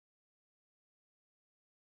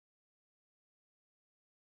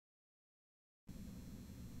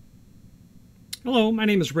Hello, my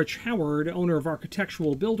name is Rich Howard, owner of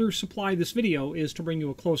Architectural Builders Supply. This video is to bring you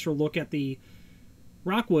a closer look at the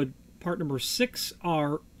Rockwood part number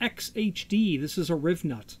 6RXHD. This is a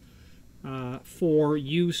Rivnut for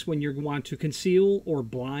use when you want to conceal or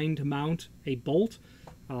blind mount a bolt.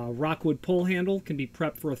 Rockwood pull handle can be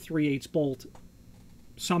prepped for a 3/8 bolt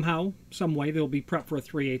somehow, some way. They'll be prepped for a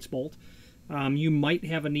 3/8 bolt. You might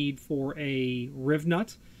have a need for a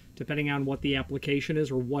Rivnut, depending on what the application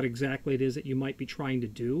is or what exactly it is that you might be trying to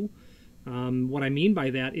do. What I mean by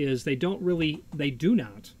that is they do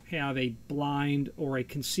not have a blind or a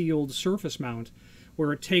concealed surface mount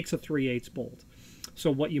where it takes a 3/8 bolt.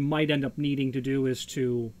 So what you might end up needing to do is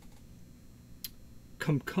to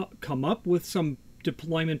come up with some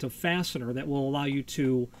deployment of fastener that will allow you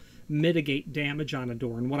to mitigate damage on a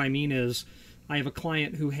door. And what I mean is, I have a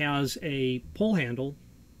client who has a pull handle,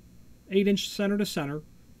 8-inch center to center,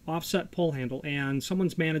 offset pull handle, and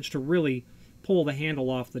someone's managed to really pull the handle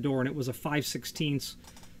off the door, and it was a 5/16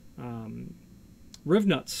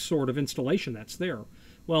 Rivnut sort of installation that's there.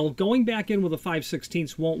 Well, going back in with a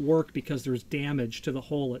 5/16 won't work because there's damage to the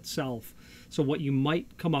hole itself. So what you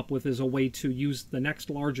might come up with is a way to use the next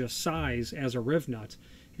largest size as a Rivnut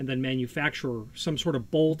and then manufacture some sort of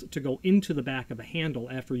bolt to go into the back of the handle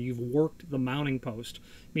after you've worked the mounting post,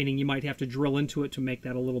 meaning you might have to drill into it to make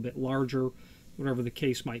that a little bit larger, whatever the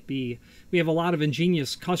case might be. We have a lot of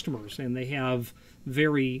ingenious customers, and they have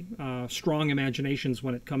very strong imaginations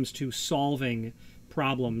when it comes to solving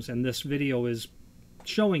problems, and this video is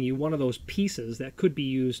showing you one of those pieces that could be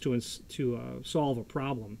used to solve a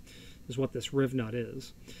problem, is what this Rivnut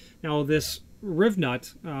is. Now, this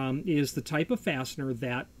Rivnut is the type of fastener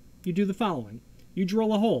that you do the following. You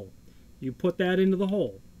drill a hole. You put that into the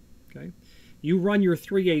hole. Okay. You run your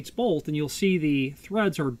 3/8 bolt, and you'll see the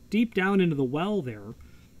threads are deep down into the well there.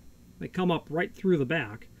 They come up right through the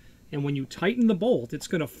back. And when you tighten the bolt, it's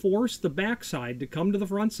going to force the back side to come to the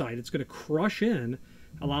front side. It's going to crush in,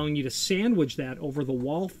 allowing you to sandwich that over the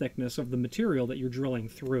wall thickness of the material that you're drilling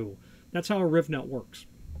through. That's how a Rivnut works.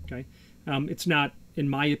 Okay. It's not, in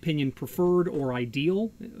my opinion, preferred or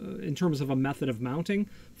ideal in terms of a method of mounting.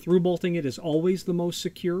 Through bolting it is always the most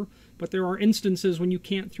secure, but there are instances when you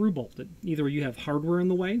can't through bolt it. Either you have hardware in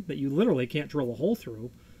the way that you literally can't drill a hole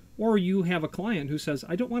through, or you have a client who says,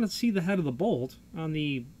 I don't want to see the head of the bolt on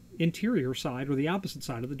the interior side or the opposite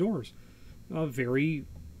side of the doors. A very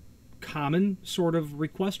common sort of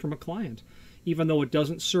request from a client, even though it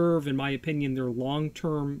doesn't serve, in my opinion, their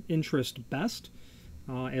long-term interest best.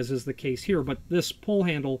 As is the case here. But this pull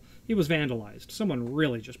handle, it was vandalized. Someone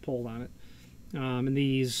really just pulled on it. And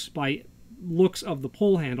these, by looks of the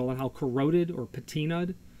pull handle and how corroded or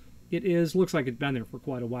patinaed it is, looks like it's been there for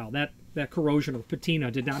quite a while. That corrosion or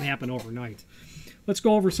patina did not happen overnight. Let's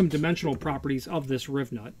go over some dimensional properties of this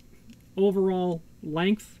Rivnut. Overall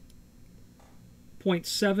length,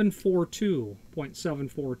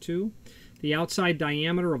 0.742. The outside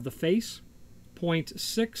diameter of the face,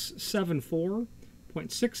 0.674.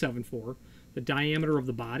 The diameter of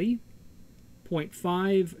the body,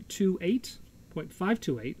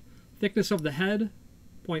 0.528. Thickness of the head,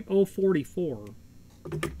 0.044.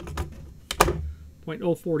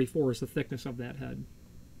 0.044 is the thickness of that head.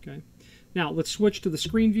 Okay. Now let's switch to the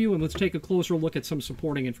screen view and let's take a closer look at some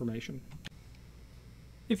supporting information.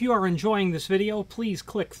 If you are enjoying this video, please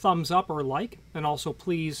click thumbs up or like, and also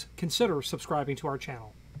please consider subscribing to our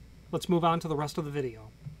channel. Let's move on to the rest of the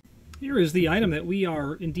video. Here is the item that we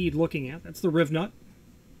are indeed looking at. That's the Rivnut.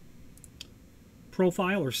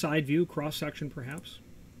 Profile or side view, cross-section perhaps.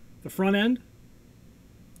 The front end,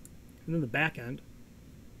 and then the back end.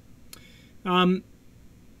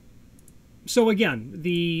 So again,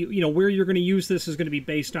 where you're going to use this is going to be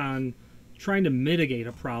based on trying to mitigate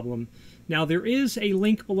a problem. Now there is a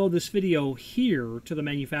link below this video here to the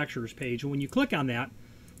manufacturer's page, and when you click on that,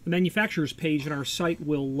 the manufacturer's page in our site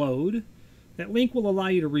will load. That link will allow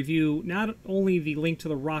you to review not only the link to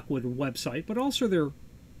the Rockwood website, but also their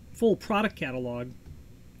full product catalog.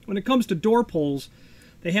 When it comes to door pulls,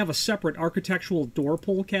 they have a separate architectural door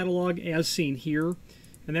pull catalog as seen here,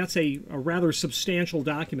 and that's a rather substantial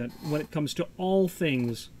document when it comes to all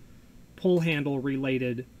things pull handle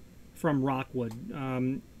related from Rockwood.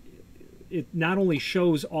 It not only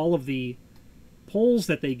shows all of the pulls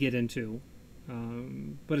that they get into,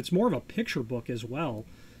 but it's more of a picture book as well.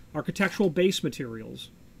 Architectural base materials,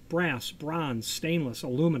 brass, bronze, stainless,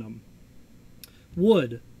 aluminum,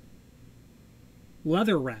 wood,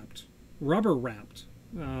 leather wrapped, rubber wrapped,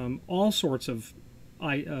 all sorts of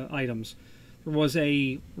items. There was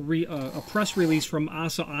a press release from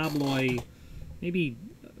Assa Abloy maybe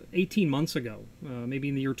 18 months ago, maybe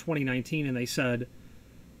in the year 2019, and they said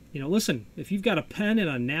You know, listen, if you've got a pen and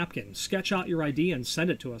a napkin, sketch out your idea and send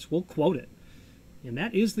it to us. We'll quote it. And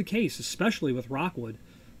that is the case, especially with Rockwood.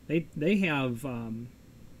 They have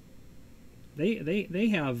they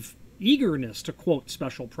have eagerness to quote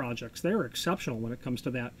special projects. They're exceptional when it comes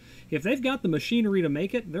to that. If they've got the machinery to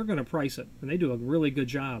make it, they're going to price it, and they do a really good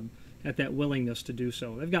job at that willingness to do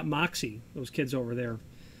so. They've got moxie, those kids over there,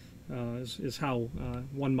 is how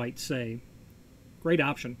one might say. Great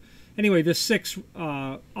option. Anyway, this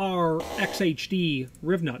 6RXHD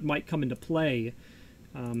Rivnut might come into play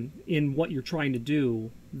in what you're trying to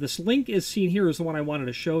do. This link is seen here is the one I wanted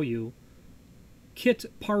to show you. Kit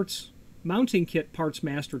parts, mounting kit parts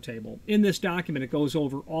master table. In this document, it goes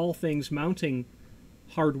over all things mounting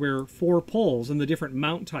hardware for poles and the different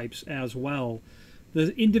mount types as well.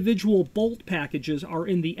 The individual bolt packages are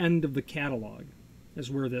in the end of the catalog,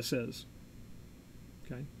 is where this is.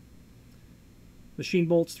 Okay. Machine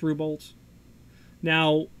bolts, through bolts.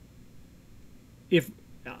 Now, if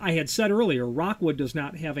I had said earlier, Rockwood does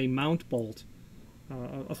not have a mount bolt,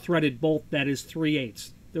 a threaded bolt that is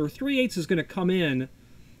 3/8. Their 3/8 is going to come in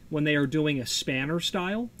when they are doing a spanner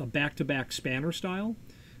style, a back-to-back spanner style,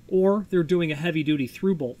 or they're doing a heavy-duty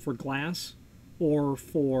through bolt for glass or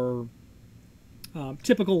for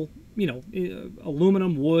typical, you know,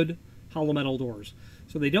 aluminum, wood, hollow metal doors.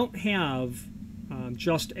 So they don't have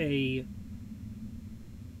just a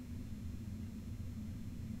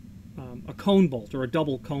cone bolt or a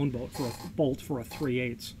double cone bolt for a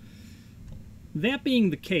 3/8. That being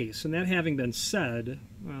the case, and that having been said,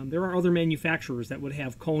 there are other manufacturers that would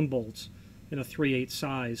have cone bolts in a 3/8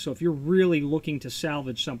 size. So if you're really looking to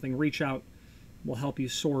salvage something, reach out. We'll help you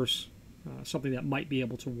source something that might be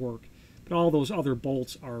able to work. But all those other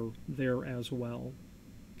bolts are there as well.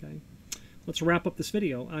 Okay, let's wrap up this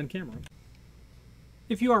video on camera.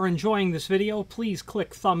 If you are enjoying this video, please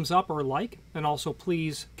click thumbs up or like, and also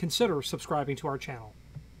please consider subscribing to our channel.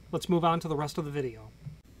 Let's move on to the rest of the video.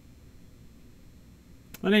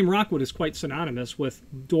 The name Rockwood is quite synonymous with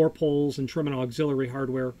door poles and trim and auxiliary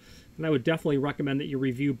hardware, and I would definitely recommend that you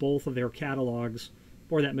review both of their catalogs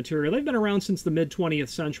for that material. They've been around since the mid-20th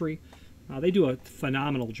century. They do a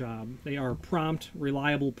phenomenal job. They are prompt,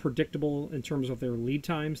 reliable, predictable in terms of their lead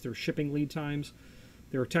times, their shipping lead times.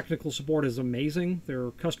 Their technical support is amazing.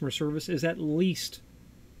 Their customer service is at least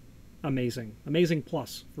amazing. Amazing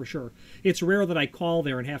plus, for sure. It's rare that I call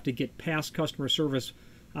there and have to get past customer service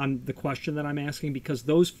on the question that I'm asking because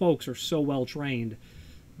those folks are so well trained.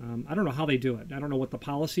 I don't know how they do it. I don't know what the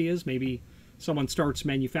policy is. Maybe someone starts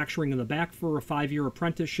manufacturing in the back for a 5-year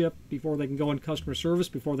apprenticeship before they can go into customer service,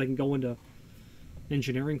 before they can go into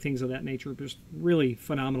engineering, things of that nature. Just really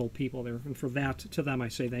phenomenal people there, and for that, to them, I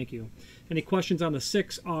say thank you. Any questions on the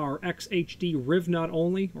 6RXHD Rivnut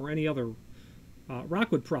only, or any other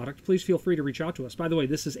Rockwood product, please feel free to reach out to us. By the way,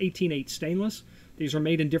 this is 18/8 stainless. These are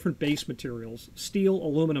made in different base materials: steel,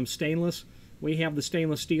 aluminum, stainless. We have the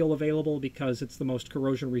stainless steel available because it's the most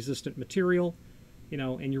corrosion-resistant material. You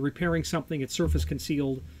know, and you're repairing something, it's surface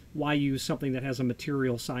concealed. Why use something that has a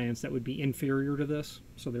material science that would be inferior to this?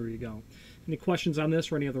 So there you go. Any questions on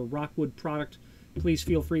this or any other Rockwood product, please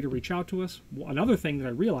feel free to reach out to us. Another thing that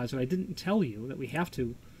I realized that I didn't tell you, that we have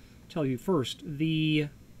to tell you first, the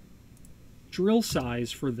drill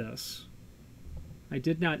size for this, I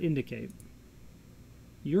did not indicate.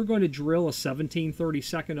 You're going to drill a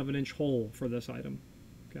 17/32 of an inch hole for this item.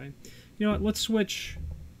 Okay. You know what, let's switch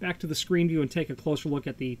back to the screen view and take a closer look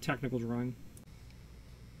at the technical drawing.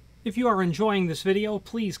 If you are enjoying this video,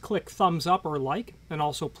 please click thumbs up or like, and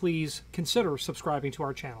also please consider subscribing to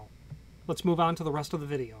our channel. Let's move on to the rest of the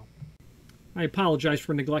video. I apologize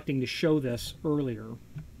for neglecting to show this earlier.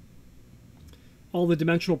 All the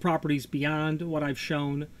dimensional properties beyond what I've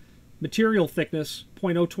shown. Material thickness,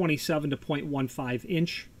 0.027 to 0.15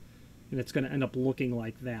 inch, and it's going to end up looking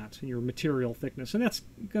like that, your material thickness. And that's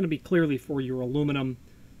going to be clearly for your aluminum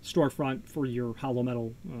storefront, for your hollow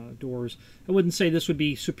metal doors. I wouldn't say this would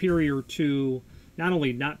be superior to not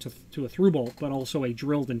only to a through bolt, but also a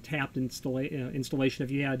drilled and tapped installation. If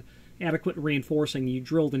you had adequate reinforcing, you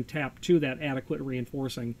drilled and tapped to that adequate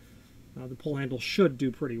reinforcing, the pull handle should do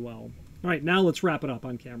pretty well. All right, now let's wrap it up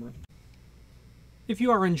on camera. If you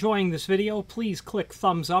are enjoying this video, please click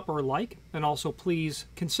thumbs up or like, and also please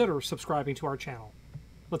consider subscribing to our channel.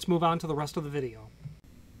 Let's move on to the rest of the video.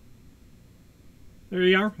 There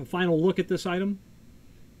you are, a final look at this item.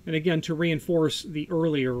 And again, to reinforce the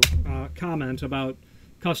earlier comment about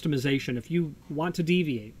customization, if you want to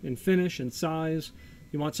deviate in finish and size,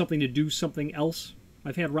 you want something to do something else,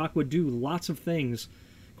 I've had Rockwood do lots of things,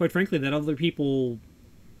 quite frankly, that other people,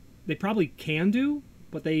 they probably can do,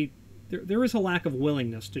 but there is a lack of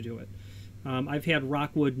willingness to do it. I've had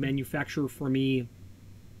Rockwood manufacture for me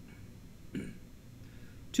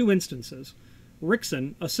 2 instances.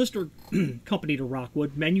 Rixson, a sister company to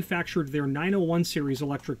Rockwood, manufactured their 901 series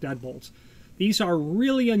electric deadbolts. These are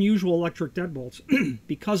really unusual electric deadbolts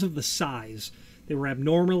because of the size. They were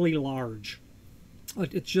abnormally large.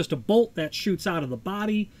 It's just a bolt that shoots out of the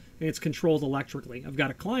body, and it's controlled electrically. I've got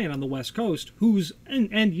a client on the West Coast whose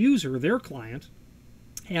end user, their client,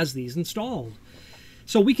 has these installed.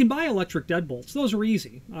 So we can buy electric deadbolts. Those are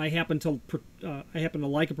easy. I happen to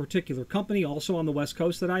like a particular company also on the West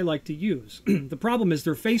Coast that I like to use. The problem is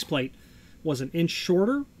their faceplate was an inch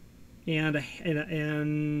shorter and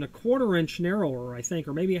a quarter inch narrower, I think,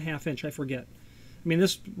 or maybe a half inch, I forget. I mean,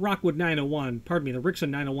 this Rockwood 901, pardon me, the Rixson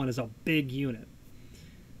 901 is a big unit.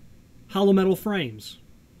 Hollow metal frames.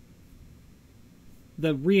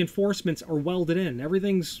 The reinforcements are welded in.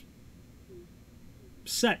 Everything's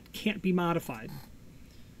set, can't be modified.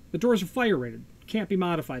 The doors are fire rated, can't be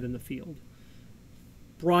modified in the field.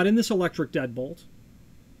 Brought in this electric deadbolt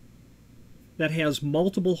that has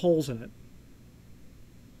multiple holes in it.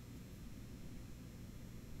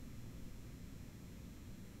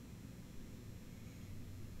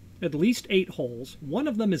 At least 8 holes. One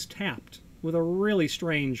of them is tapped with a really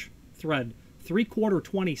strange thread. 3/4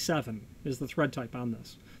 27 is the thread type on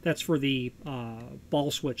this. That's for the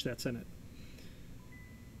ball switch that's in it.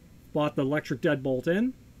 Bought the electric deadbolt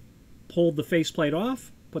in, pulled the faceplate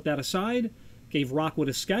off, put that aside, gave Rockwood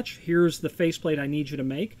a sketch. Here's the faceplate I need you to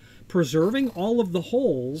make, preserving all of the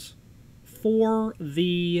holes for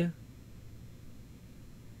the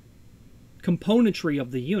componentry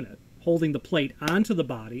of the unit, holding the plate onto the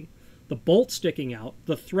body, the bolt sticking out,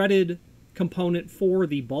 the threaded component for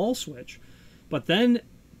the ball switch, but then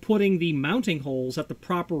putting the mounting holes at the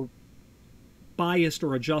proper biased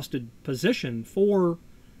or adjusted position for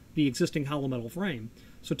the existing hollow metal frame.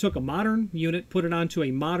 So took a modern unit, put it onto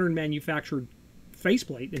a modern manufactured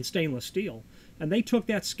faceplate in stainless steel, and they took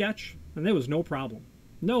that sketch, and there was no problem.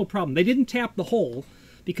 No problem. They didn't tap the hole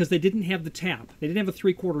because they didn't have the tap. They didn't have a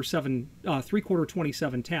 3/4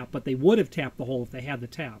 27 tap, but they would have tapped the hole if they had the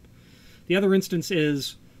tap. The other instance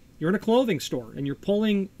is you're in a clothing store and you're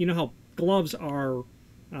pulling, you know how gloves are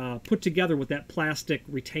put together with that plastic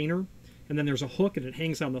retainer, and then there's a hook and it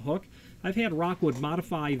hangs on the hook. I've had Rockwood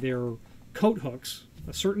modify their coat hooks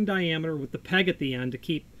a certain diameter with the peg at the end to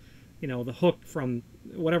keep, you know, the hook from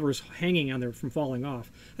whatever is hanging on there from falling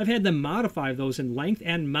off. I've had them modify those in length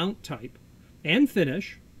and mount type and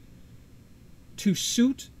finish to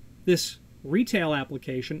suit this retail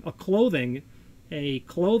application, a clothing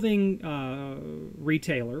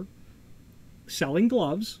retailer selling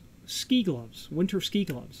gloves, ski gloves, winter ski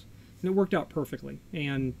gloves, and it worked out perfectly.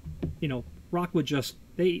 And you know, Rockwood just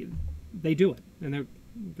they do it, and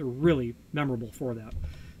they're really memorable for that.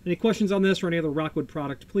 Any questions on this or any other Rockwood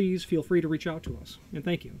product, please feel free to reach out to us, and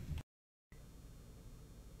thank you.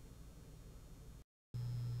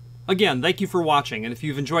 Again, thank you for watching, and if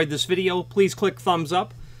you've enjoyed this video, please click thumbs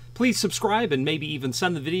up, please subscribe, and maybe even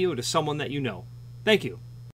send the video to someone that you know. Thank you.